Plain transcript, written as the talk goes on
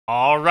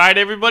Alright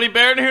everybody,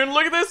 Baron here, and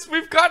look at this!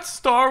 We've got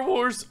Star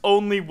Wars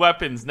only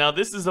weapons. Now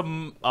this is a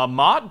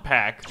mod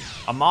pack.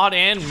 A mod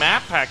and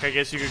map pack, I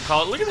guess you could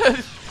call it. Look at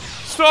this!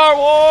 Star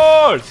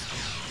Wars!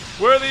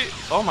 Where are the...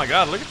 Oh my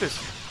god, look at this.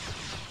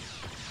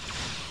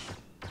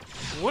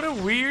 What a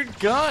weird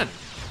gun.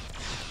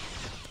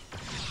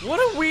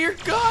 What a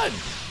weird gun!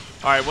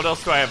 Alright, what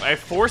else do I have? I have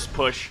Force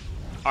Push.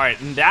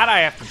 Alright, and that I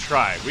have to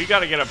try. We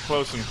gotta get up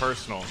close and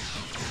personal.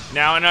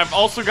 Now, and I've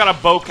also got a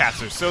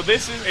bowcaster. So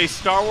this is a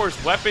Star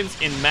Wars weapons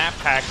in map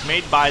pack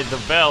made by The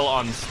Vel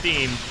on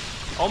Steam.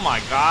 Oh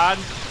my god.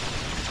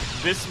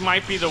 This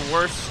might be the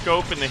worst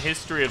scope in the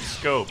history of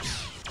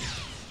scopes.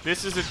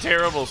 This is a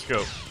terrible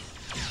scope.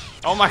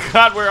 Oh my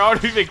god, we're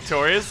already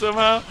victorious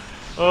somehow?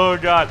 Oh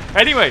god.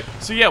 Anyway,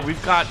 so yeah,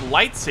 we've got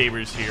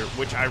lightsabers here,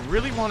 which I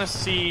really want to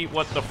see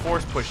what the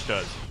Force Push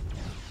does.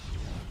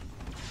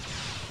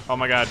 Oh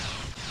my god.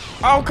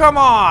 Oh, come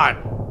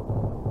on!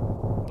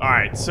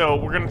 Alright, so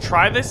we're gonna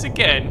try this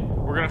again.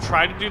 We're gonna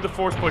try to do the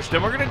Force Push.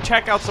 Then we're gonna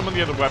check out some of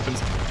the other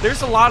weapons.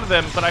 There's a lot of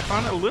them, but I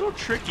found it a little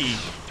tricky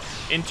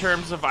in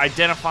terms of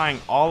identifying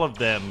all of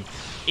them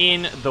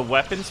in the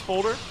weapons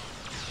folder.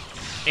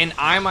 And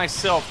I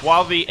myself,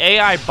 while the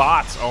AI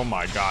bots... Oh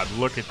my god,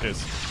 look at this.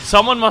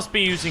 Someone must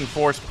be using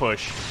Force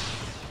Push.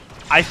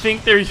 I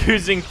think they're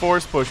using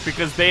Force Push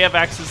because they have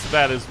access to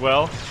that as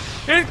well.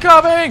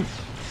 Incoming!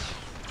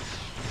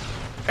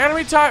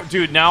 Enemy TIE...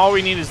 Dude, now all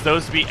we need is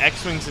those to be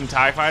X-Wings and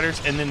TIE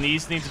Fighters, and then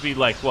these need to be,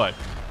 like, what?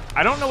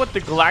 I don't know what the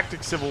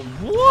Galactic Civil...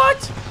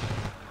 What?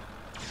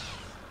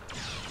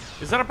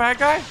 Is that a bad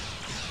guy?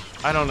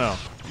 I don't know.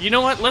 You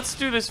know what? Let's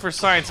do this for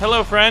science.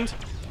 Hello, friend.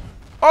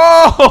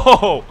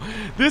 Oh!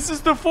 This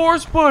is the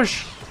Force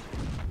Push!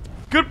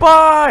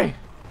 Goodbye!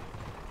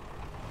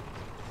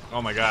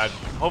 Oh my god.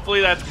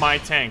 Hopefully that's my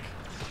tank.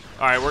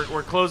 Alright,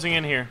 we're closing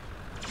in here.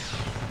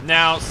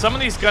 Now, some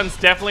of these guns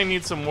definitely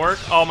need some work.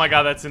 Oh my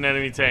god, that's an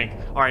enemy tank.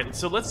 Alright,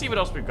 so let's see what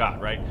else we've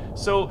got, right?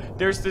 So,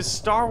 there's this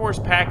Star Wars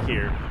pack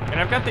here, and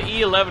I've got the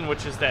E11,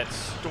 which is that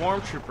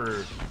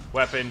Stormtrooper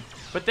weapon,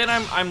 but then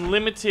I'm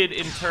limited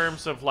in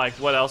terms of, like,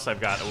 what else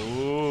I've got.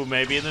 Ooh,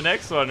 maybe in the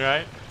next one,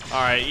 right?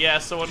 Alright, yeah,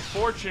 so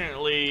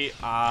unfortunately,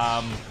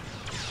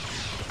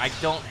 I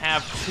don't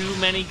have too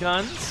many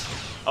guns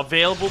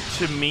available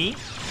to me,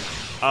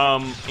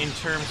 in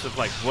terms of,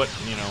 like, what,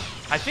 you know.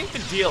 I think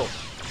the deal...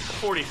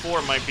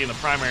 44 might be in the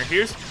primary.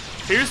 Here's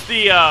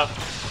the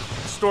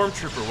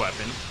Stormtrooper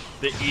weapon,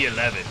 the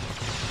E11.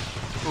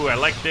 Ooh, I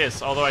like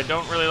this, although I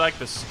don't really like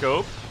the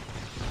scope.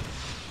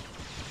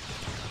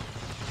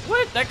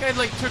 What? That guy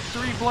like took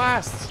 3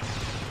 blasts.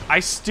 I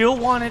still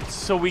want it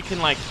so we can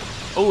like...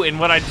 Oh, and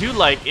what I do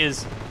like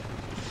is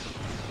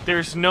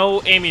there's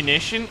no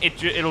ammunition.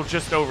 It'll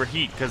just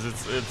overheat because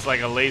it's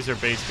like a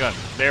laser-based gun.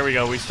 There we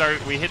go. We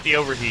hit the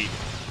overheat.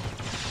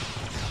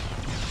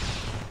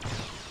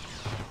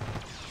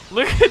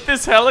 Look at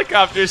this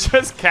helicopter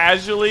just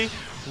casually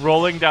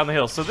rolling down the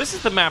hill. So this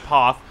is the map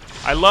HOTH.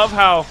 I love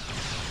how...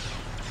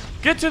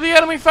 Get to the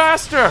enemy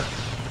faster!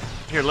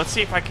 Here, let's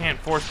see if I can't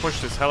force push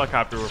this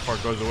helicopter before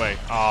it goes away.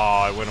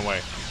 Oh, it went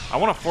away. I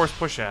want to force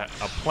push a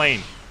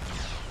plane.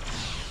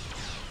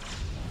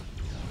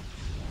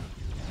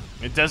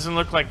 It doesn't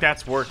look like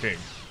that's working.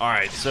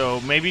 Alright,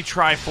 so maybe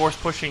try force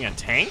pushing a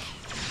tank?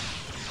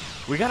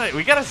 We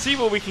gotta see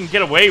what we can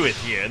get away with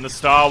here in the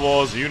Star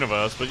Wars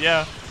universe. But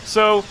yeah,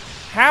 so...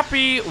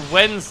 Happy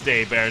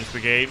Wednesday, Baron's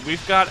Brigade.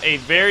 We've got a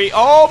very...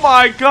 Oh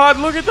my god,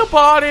 look at the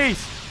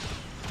bodies!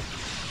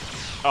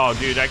 Oh,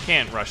 dude, I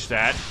can't rush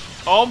that.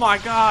 Oh my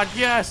god,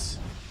 yes!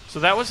 So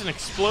that was an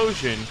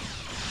explosion.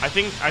 I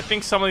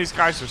think some of these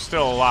guys are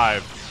still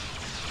alive.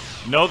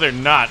 No, they're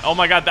not. Oh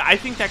my god, I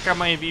think that guy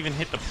might have even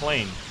hit the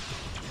plane.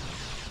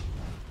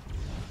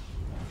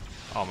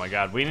 Oh my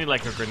god, we need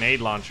like a grenade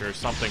launcher or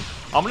something.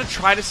 I'm gonna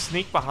try to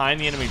sneak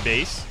behind the enemy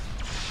base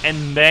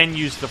and then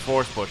use the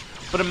Force Push.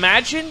 But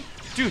imagine...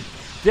 Dude,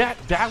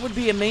 that would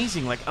be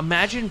amazing. Like,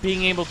 imagine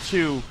being able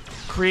to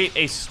create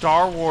a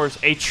Star Wars,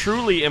 a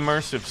truly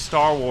immersive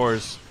Star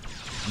Wars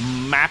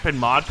map and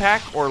mod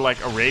pack, or like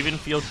a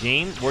Ravenfield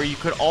game, where you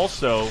could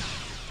also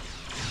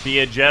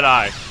be a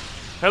Jedi.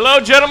 Hello,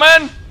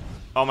 gentlemen!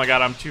 Oh my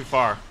god, I'm too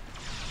far.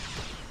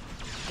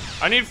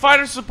 I need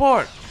fighter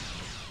support!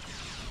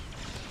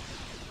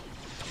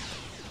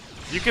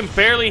 You can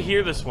barely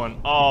hear this one.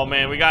 Oh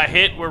man, we got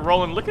hit. We're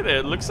rolling. Look at it.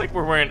 It looks like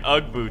we're wearing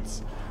UGG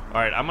boots.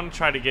 Alright, I'm gonna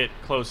try to get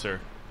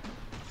closer.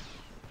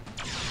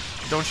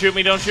 Don't shoot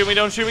me, don't shoot me,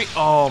 don't shoot me.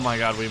 Oh my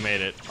god, we made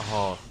it.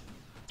 Oh.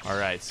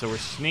 Alright, so we're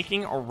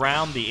sneaking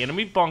around the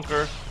enemy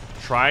bunker,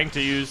 trying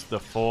to use the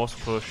Force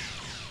Push.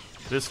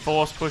 This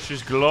Force Push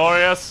is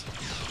glorious.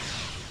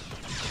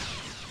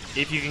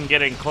 If you can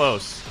get in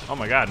close. Oh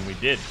my god, and we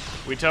did.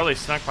 We totally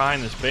snuck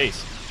behind this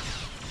base.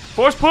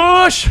 Force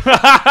Push!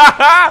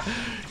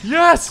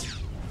 Yes!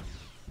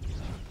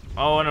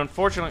 Oh, and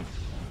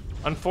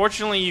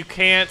unfortunately you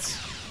can't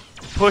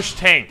push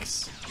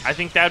tanks. I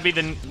think that'd be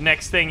the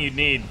next thing you'd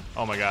need.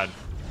 Oh my god.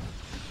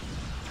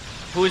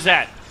 Who is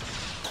that?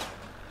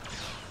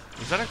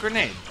 Is that a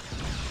grenade?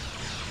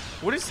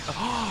 What is...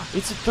 Oh,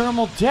 it's a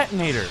thermal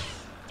detonator.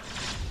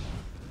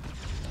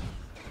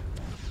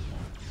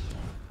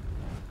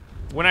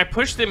 When I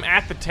push them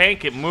at the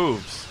tank, it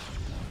moves.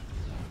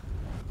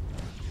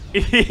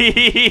 This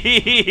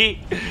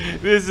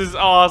is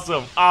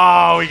awesome.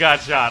 Oh, we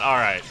got shot. All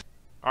right.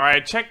 All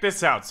right, check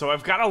this out. So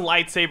I've got a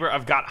lightsaber,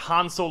 I've got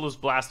Han Solo's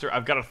blaster,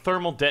 I've got a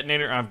thermal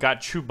detonator, and I've got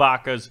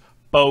Chewbacca's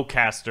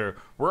bowcaster.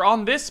 We're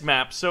on this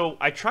map, so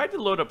I tried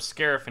to load up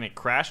Scarif and it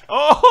crashed.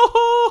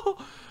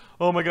 Oh!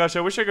 Oh my gosh,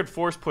 I wish I could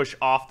force push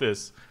off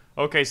this.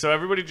 Okay, so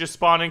everybody just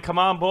spawn in. Come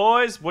on,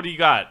 boys. What do you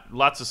got?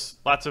 Lots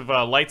of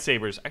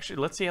lightsabers. Actually,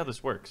 let's see how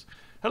this works.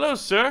 Hello,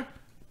 sir.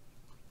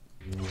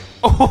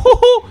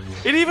 Oh,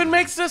 it even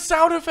makes the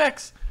sound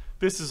effects.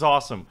 This is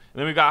awesome. And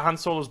then we got Han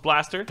Solo's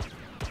blaster.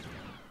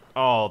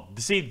 Oh,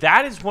 see,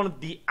 that is one of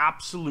the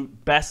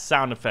absolute best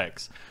sound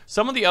effects.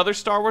 Some of the other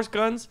Star Wars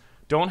guns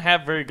don't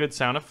have very good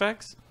sound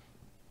effects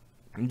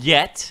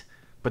yet,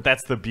 but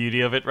that's the beauty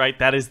of it, right?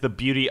 That is the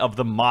beauty of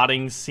the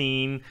modding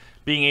scene,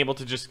 being able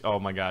to just, oh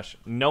my gosh,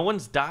 no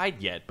one's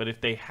died yet, but if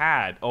they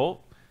had, oh,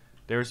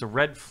 there's a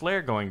red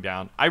flare going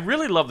down. I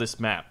really love this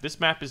map. This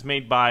map is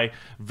made by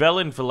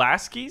Velin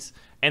Velasquez,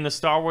 and the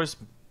Star Wars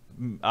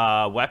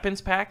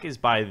weapons pack is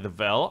by the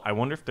Vel. I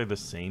wonder if they're the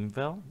same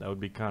Vel. That would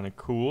be kind of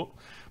cool.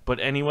 But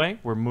anyway,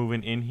 we're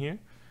moving in here.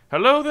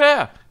 Hello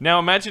there! Now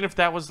imagine if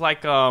that was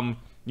like,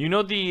 you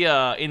know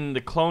the, in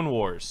the Clone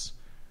Wars,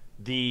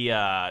 the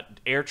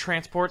air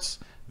transports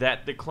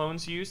that the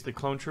clones used, the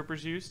clone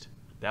troopers used?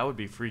 That would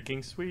be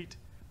freaking sweet.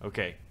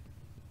 Okay.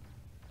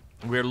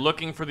 We're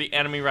looking for the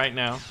enemy right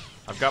now.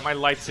 I've got my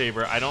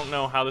lightsaber. I don't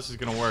know how this is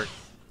gonna work.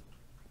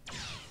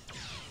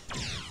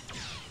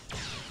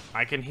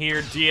 I can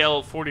hear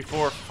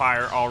DL-44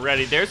 fire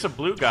already. There's a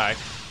blue guy.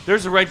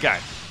 There's a red guy.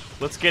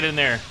 Let's get in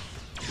there.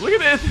 Look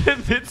at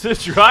this. It's a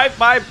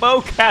drive-by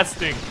bow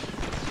casting.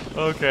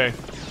 Okay.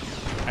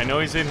 I know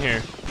he's in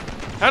here.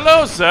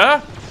 Hello,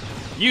 sir.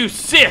 You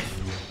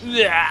Sith.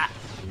 Yeah.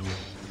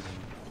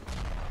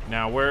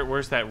 Now,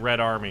 where's that red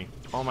army?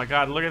 Oh my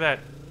god, look at that.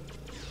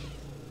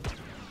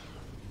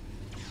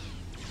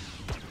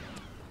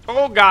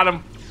 Oh, got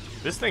him.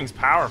 This thing's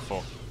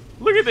powerful.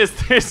 Look at this.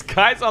 There's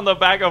guys on the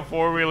back of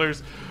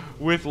four-wheelers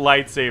with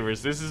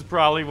lightsabers. This is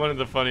probably one of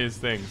the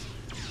funniest things.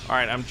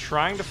 Alright, I'm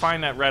trying to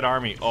find that red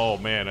army. Oh,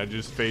 man, I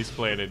just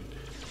face-planted.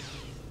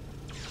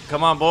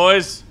 Come on,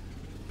 boys.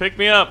 Pick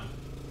me up.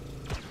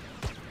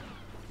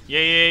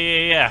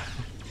 Yeah.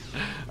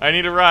 I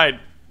need a ride.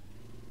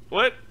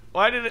 What?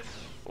 Why did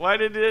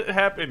it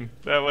happen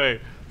that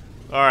way?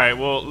 Alright,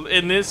 well,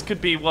 and this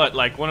could be what?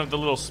 Like one of the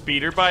little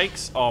speeder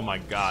bikes? Oh, my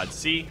God.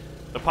 See?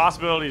 The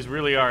possibilities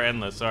really are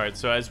endless. Alright,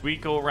 so as we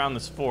go around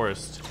this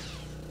forest,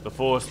 the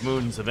forest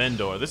moons of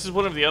Endor. This is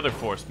one of the other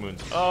forest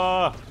moons.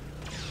 I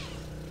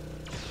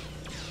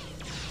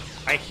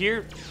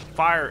hear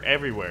fire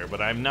everywhere,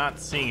 but I'm not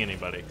seeing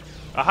anybody.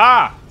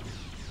 Aha!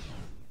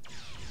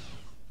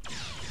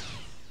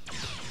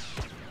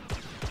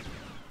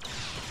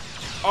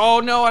 Oh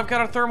no, I've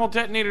got a thermal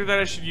detonator that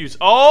I should use.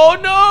 Oh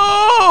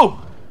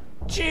no!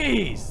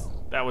 Jeez!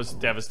 That was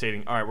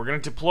devastating. Alright, we're gonna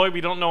deploy.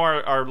 We don't know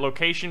our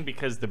location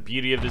because the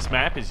beauty of this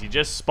map is you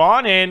just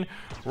spawn in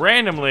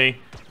randomly.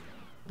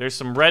 There's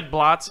some red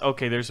blots.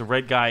 Okay, there's a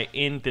red guy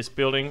in this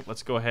building.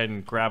 Let's go ahead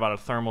and grab out a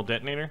thermal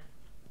detonator.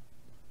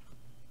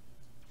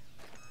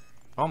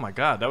 Oh my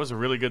god, that was a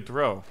really good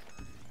throw.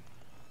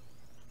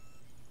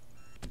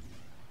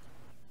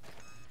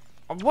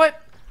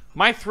 What?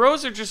 My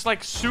throws are just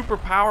like super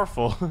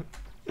powerful.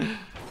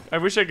 I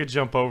wish I could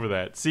jump over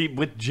that. See,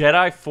 with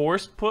Jedi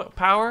Force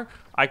power,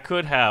 I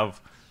could have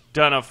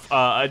done a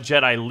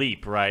Jedi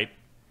leap, right?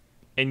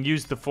 And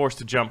used the Force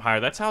to jump higher.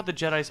 That's how the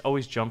Jedis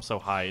always jump so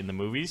high in the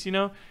movies, you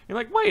know? You're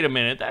like, wait a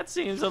minute, that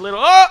seems a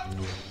little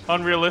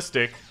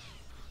unrealistic.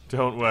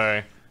 Don't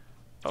worry.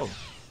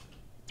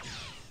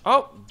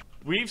 Oh,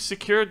 we've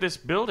secured this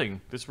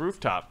building, this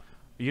rooftop.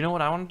 You know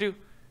what I want to do?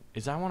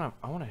 Is I want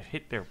to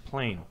hit their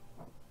plane.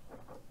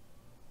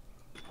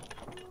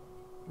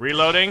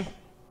 Reloading.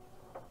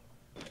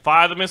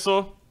 Fire the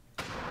missile.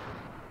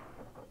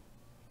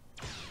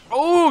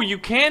 Oh, you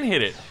can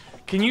hit it.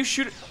 Can you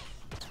shoot it?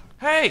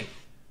 Hey,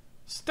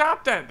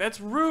 stop that.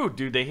 That's rude.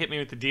 Dude, they hit me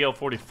with the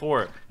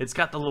DL-44. It's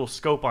got the little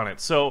scope on it.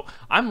 So,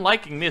 I'm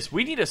liking this.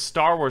 We need a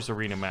Star Wars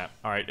arena map.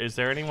 Alright, is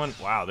there anyone?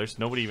 Wow, there's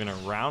nobody even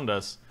around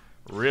us.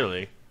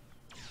 Really?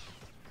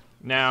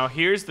 Now,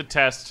 here's the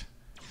test.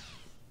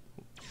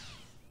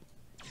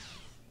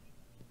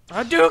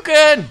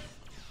 Hadouken!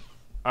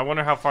 I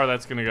wonder how far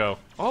that's gonna go.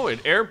 Oh,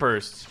 it air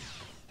bursts.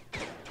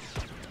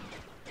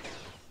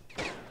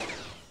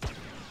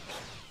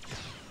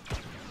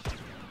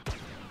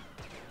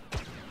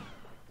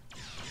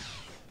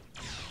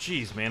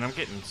 Jeez, man, I'm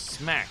getting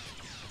smacked.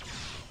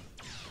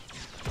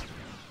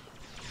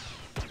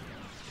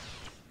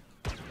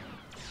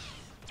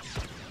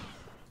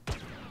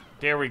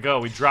 There we go.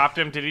 We dropped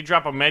him. Did he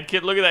drop a med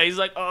kit? Look at that. He's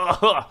like,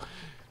 oh.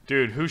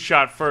 Dude, who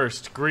shot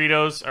first?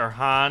 Greedos or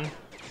Han?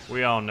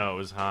 We all know it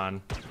was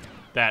Han.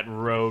 That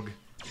rogue.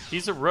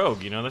 He's a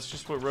rogue, you know? That's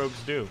just what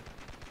rogues do.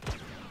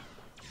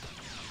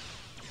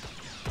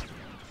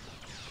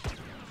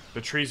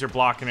 The trees are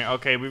blocking it.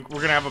 Okay, we're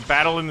gonna have a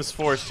battle in this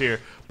forest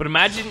here. But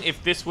imagine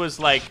if this was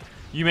like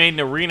You made an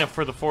arena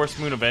for the Forest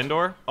Moon of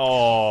Endor?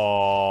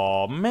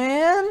 Oh,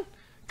 man.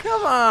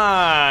 Come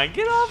on.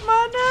 Get off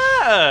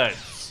my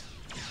nuts.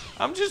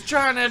 I'm just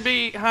trying to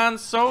beat Han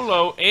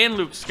Solo and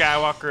Luke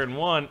Skywalker in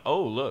one.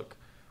 Oh, look.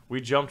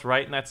 We jumped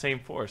right in that same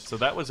forest. So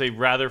that was a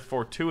rather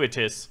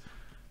fortuitous...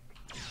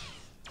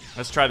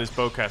 Let's try this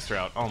bowcaster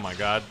out. Oh, my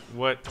God.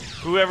 What?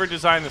 Whoever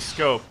designed the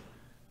scope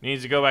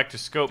needs to go back to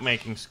scope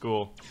making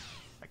school.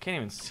 I can't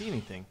even see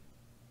anything.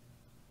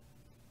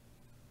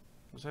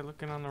 Was I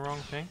looking on the wrong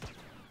thing?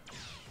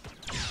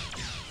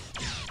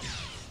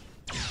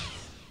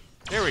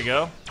 There we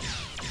go.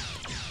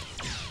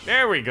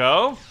 There we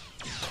go.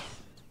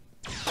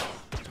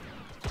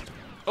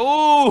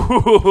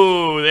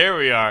 Oh, there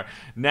we are.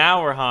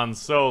 Now we're Han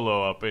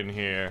Solo up in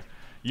here.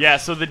 Yeah,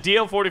 so the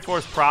DL-44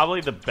 is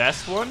probably the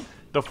best one.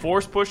 The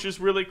Force Push is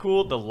really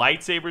cool. The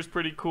lightsaber is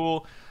pretty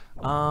cool.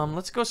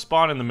 Let's go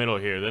spawn in the middle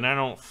here. Then I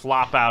don't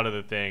flop out of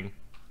the thing.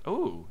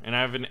 Ooh, and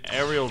I have an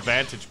aerial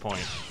vantage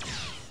point.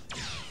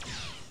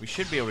 We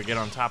should be able to get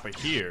on top of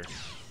here.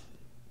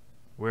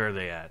 Where are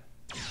they at?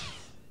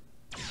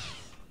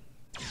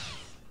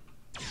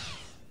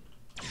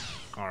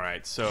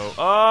 Alright, so...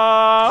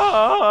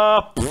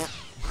 oh,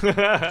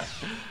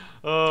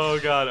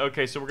 God.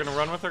 Okay, so we're going to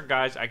run with our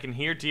guys. I can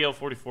hear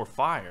DL-44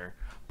 fire,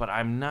 but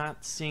I'm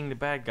not seeing the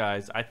bad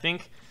guys. I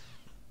think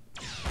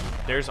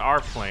there's our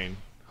plane.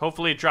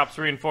 Hopefully it drops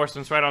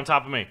reinforcements right on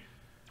top of me.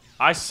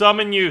 I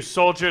summon you,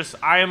 soldiers.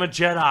 I am a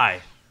Jedi.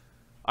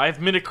 I have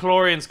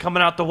midichlorians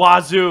coming out the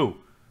wazoo.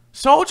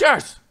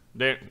 Soldiers!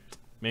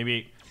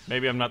 Maybe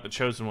I'm not the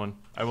chosen one.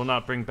 I will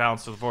not bring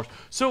balance to the Force.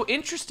 So,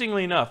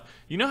 interestingly enough,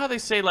 you know how they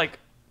say, like,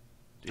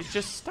 it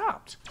just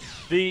stopped.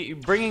 The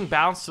bringing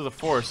balance to the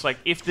Force, like,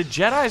 if the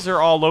Jedis are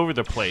all over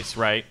the place,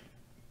 right?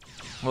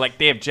 Like,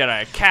 they have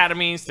Jedi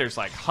academies. There's,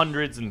 like,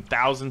 hundreds and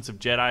thousands of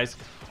Jedis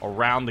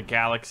around the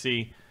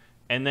galaxy.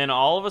 And then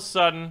all of a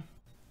sudden...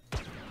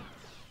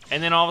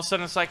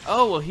 it's like,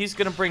 oh, well, he's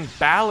going to bring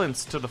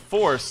balance to the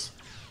Force.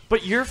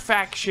 But your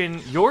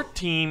faction, your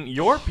team,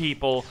 your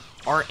people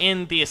are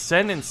in the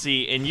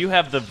ascendancy, and you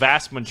have the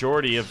vast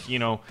majority of, you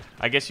know,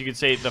 I guess you could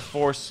say the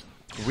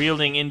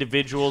Force-wielding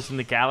individuals in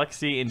the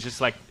galaxy, and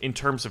just, like, in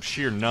terms of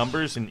sheer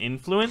numbers and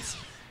influence.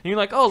 And you're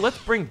like, oh, let's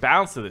bring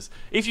balance to this.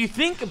 If you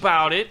think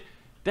about it,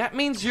 that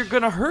means you're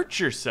going to hurt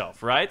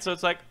yourself, right? So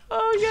it's like,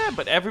 oh, yeah,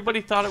 but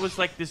everybody thought it was,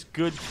 like, this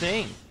good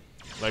thing.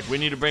 Like, we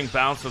need to bring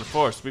balance to the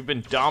Force. We've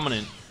been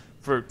dominant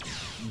for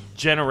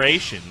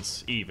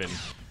generations, even,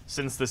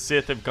 since the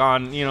Sith have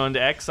gone, you know,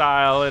 into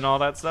exile and all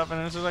that stuff. And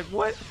it's just like,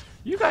 what?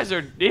 You guys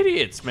are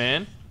idiots,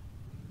 man.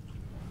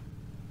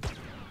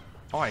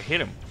 Oh, I hit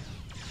him.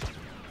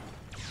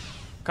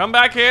 Come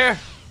back here.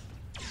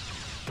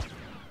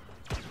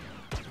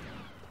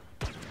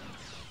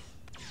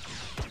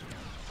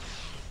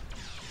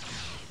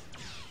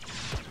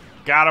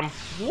 Got him.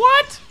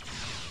 What?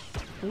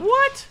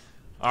 What?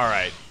 All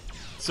right.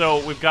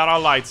 So we've got our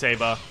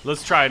lightsaber.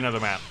 Let's try another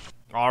map.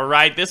 All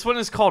right. This one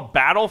is called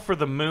Battle for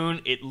the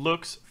Moon. It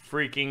looks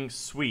freaking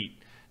sweet.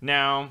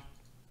 Now,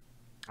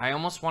 I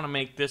almost want to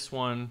make this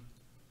one...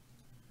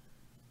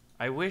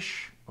 I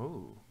wish...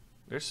 Ooh,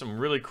 there's some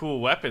really cool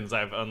weapons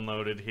I've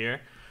unloaded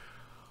here.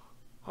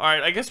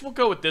 Alright, I guess we'll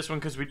go with this one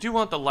because we do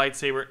want the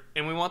lightsaber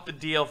and we want the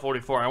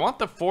DL-44. I want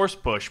the Force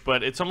Push,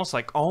 but it's almost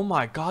like, oh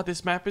my god,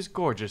 this map is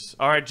gorgeous.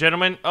 Alright,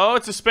 gentlemen. Oh,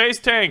 it's a space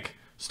tank.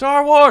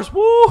 Star Wars.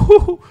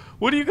 Woo!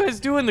 What are you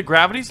guys doing? The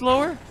gravity's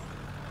lower?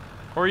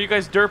 Or are you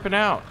guys derping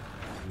out?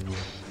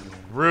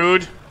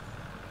 Rude.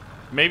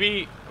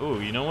 Maybe... Ooh,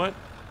 you know what?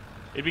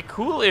 It'd be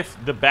cool if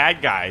the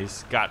bad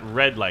guys got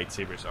red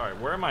lightsabers. Alright,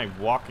 where am I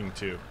walking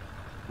to?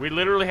 We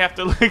literally have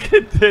to look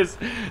at this.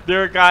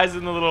 There are guys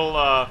in the little,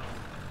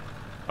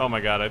 Oh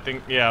my god, I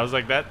think... Yeah, I was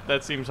like,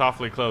 that seems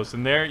awfully close.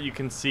 And there you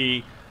can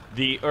see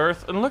the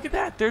Earth. And look at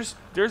that.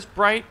 There's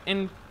bright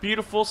and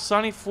beautiful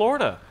sunny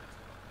Florida.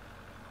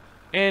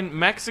 And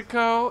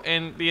Mexico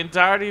and the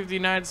entirety of the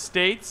United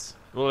States.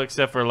 Well,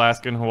 except for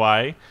Alaska and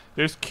Hawaii.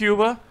 There's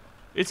Cuba.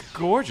 It's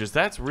gorgeous.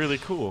 That's really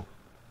cool.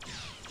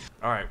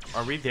 Alright,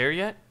 are we there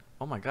yet?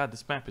 Oh my god,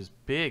 this map is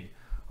big.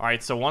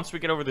 Alright, so once we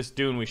get over this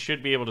dune, we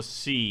should be able to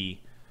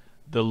see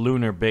the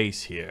lunar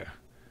base here.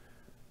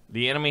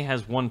 The enemy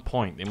has 1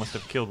 point. They must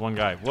have killed one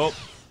guy. Whoa,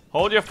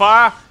 hold your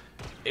fire.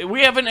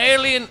 We have an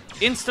alien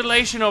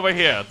installation over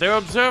here. They're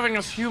observing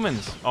us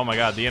humans. Oh my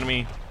god, the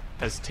enemy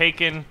has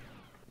taken...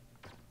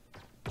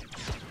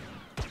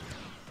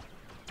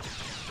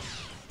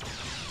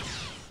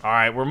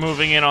 Alright, we're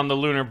moving in on the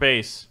lunar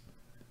base.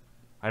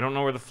 I don't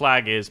know where the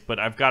flag is, but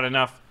I've got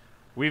enough.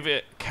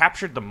 We've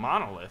captured the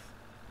monolith.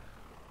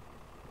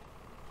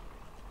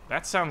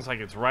 That sounds like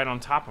it's right on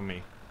top of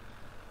me.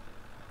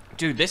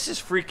 Dude, this is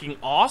freaking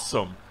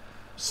awesome.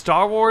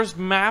 Star Wars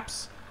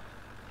maps,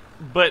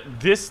 but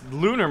this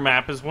lunar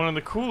map is one of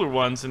the cooler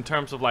ones in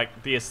terms of,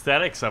 like, the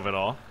aesthetics of it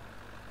all.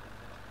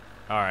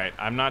 Alright,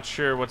 I'm not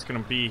sure what's gonna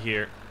be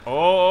here.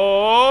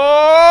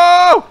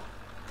 Oh!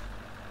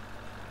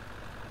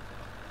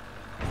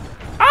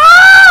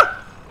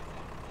 Ah!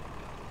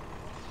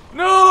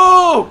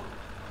 No!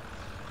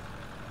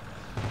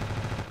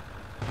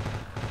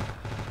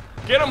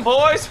 Get him,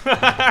 boys!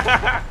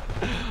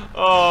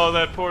 Oh,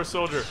 that poor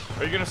soldier.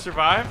 Are you gonna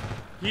survive?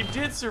 He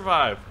did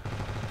survive.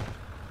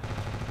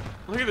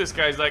 Look at this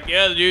guy. He's like,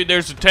 yeah, dude,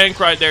 there's a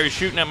tank right there. He's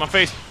shooting at my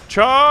face.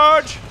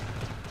 Charge!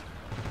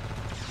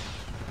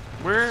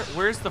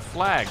 Where's the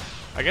flag?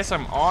 I guess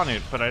I'm on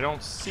it, but I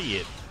don't see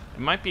it. It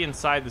might be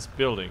inside this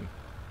building.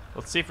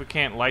 Let's see if we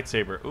can't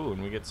lightsaber. Ooh,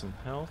 and we get some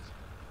health.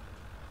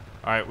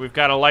 Alright, we've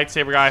got a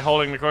lightsaber guy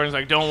holding the cord. He's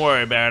like, don't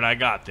worry, Barrett, I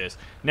got this.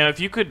 Now,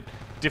 if you could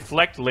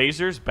deflect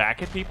lasers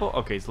back at people.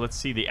 Okay, so let's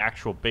see the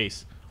actual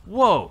base.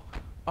 Whoa!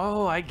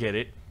 Oh, I get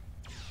it.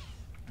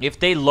 If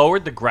they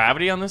lowered the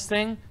gravity on this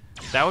thing,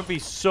 that would be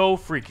so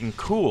freaking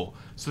cool.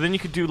 So then you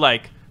could do,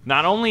 like,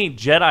 not only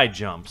Jedi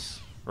jumps,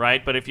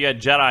 right? But if you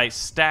had Jedi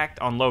stacked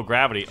on low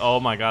gravity. Oh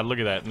my god, look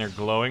at that. And they're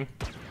glowing.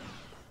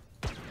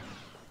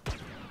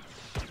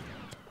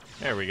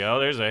 There we go.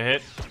 There's a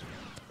hit.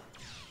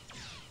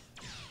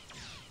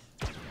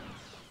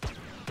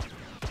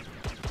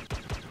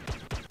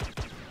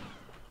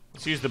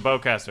 Let's use the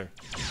bowcaster.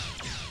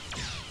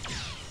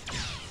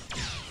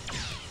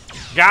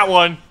 Got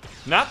one.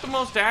 Not the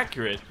most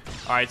accurate.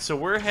 Alright, so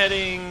we're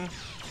heading...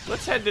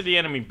 Let's head to the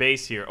enemy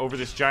base here, over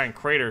this giant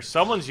crater.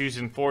 Someone's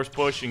using force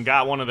push and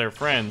got one of their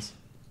friends.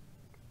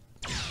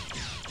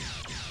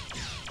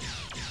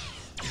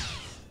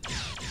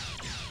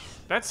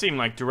 That seemed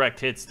like direct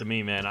hits to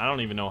me, man. I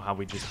don't even know how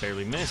we just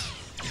barely missed.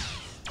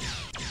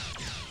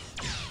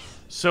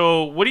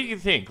 So, what do you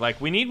think? Like,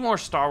 we need more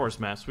Star Wars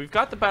maps. We've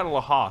got the Battle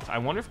of Hoth. I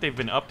wonder if they've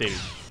been updated.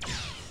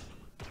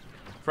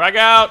 Frag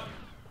out!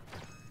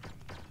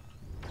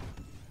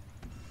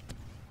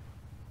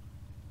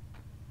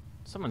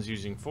 Someone's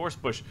using force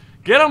push.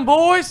 Get them,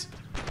 boys!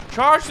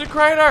 Charge the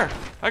crater!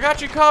 I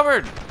got you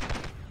covered!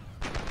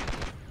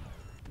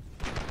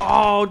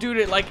 Oh, dude,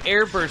 it like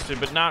air bursted,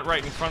 but not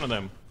right in front of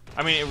them.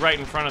 I mean, right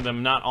in front of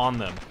them, not on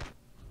them.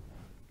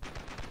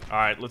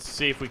 Alright, let's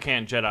see if we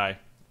can't Jedi.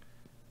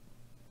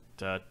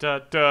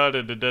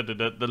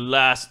 The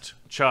last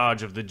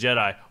charge of the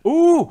Jedi.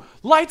 Ooh!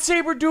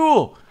 Lightsaber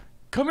duel!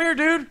 Come here,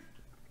 dude!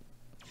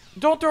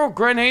 Don't throw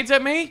grenades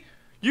at me!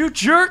 You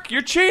jerk!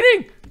 You're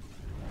cheating!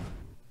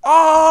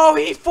 Oh,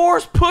 he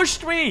force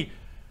pushed me!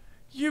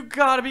 You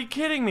gotta be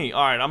kidding me.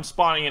 Alright, I'm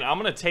spawning in. I'm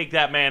gonna take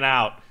that man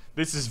out.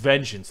 This is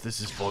vengeance. This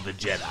is for the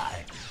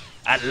Jedi.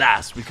 At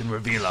last, we can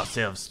reveal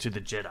ourselves to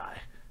the Jedi.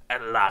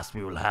 At last,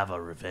 we will have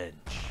our revenge.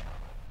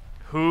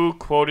 Who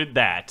quoted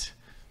that?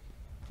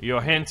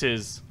 Your hint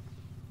is...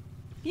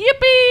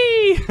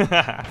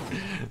 Yippee!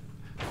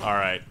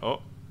 Alright.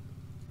 Oh.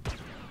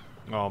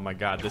 Oh my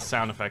god, this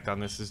sound effect on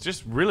this is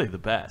just really the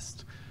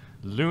best.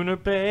 Lunar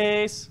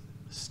base.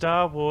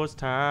 Star Wars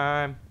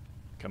time.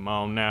 Come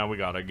on now, we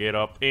gotta get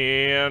up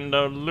in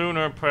the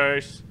lunar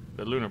place.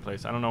 The lunar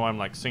place. I don't know why I'm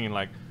like singing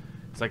like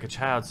it's like a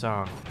child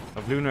song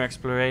of lunar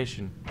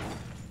exploration.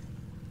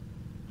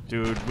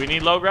 Dude, we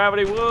need low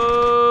gravity.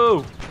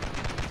 Whoa!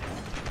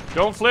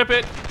 Don't flip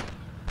it.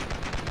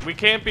 We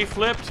can't be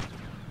flipped.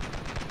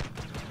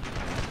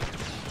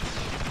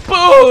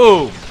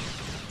 Boom!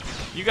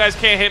 You guys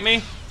can't hit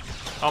me?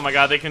 Oh my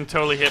god, they can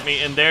totally hit me,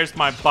 and there's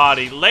my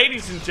body.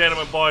 Ladies and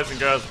gentlemen, boys and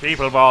girls,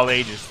 people of all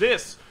ages,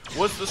 this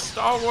was the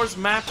Star Wars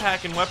map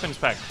pack and weapons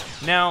pack.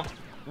 Now,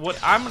 what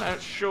I'm gonna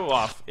show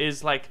off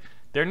is, like,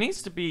 there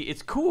needs to be,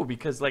 it's cool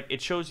because, like,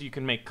 it shows you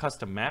can make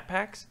custom map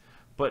packs,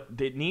 but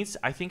it needs,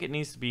 I think it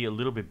needs to be a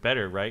little bit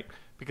better, right?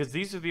 Because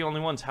these are the only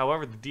ones.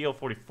 However, the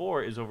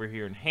DL44 is over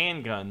here in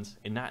handguns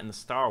and not in the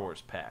Star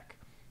Wars pack.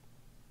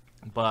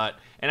 But,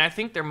 and I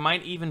think there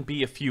might even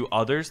be a few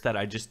others that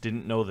I just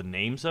didn't know the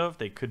names of.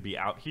 They could be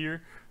out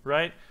here,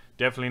 right?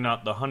 Definitely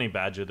not the Honey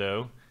Badger,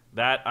 though.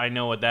 That, I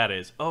know what that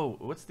is. Oh,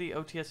 what's the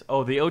OTS?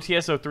 Oh, the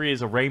OTS-03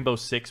 is a Rainbow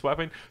Six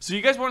weapon. So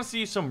you guys want to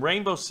see some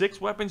Rainbow Six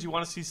weapons? You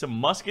want to see some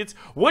muskets?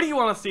 What do you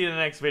want to see in the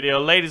next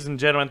video? Ladies and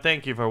gentlemen,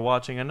 thank you for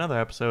watching another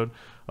episode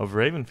of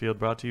Ravenfield,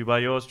 brought to you by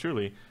yours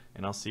truly.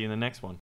 And I'll see you in the next one.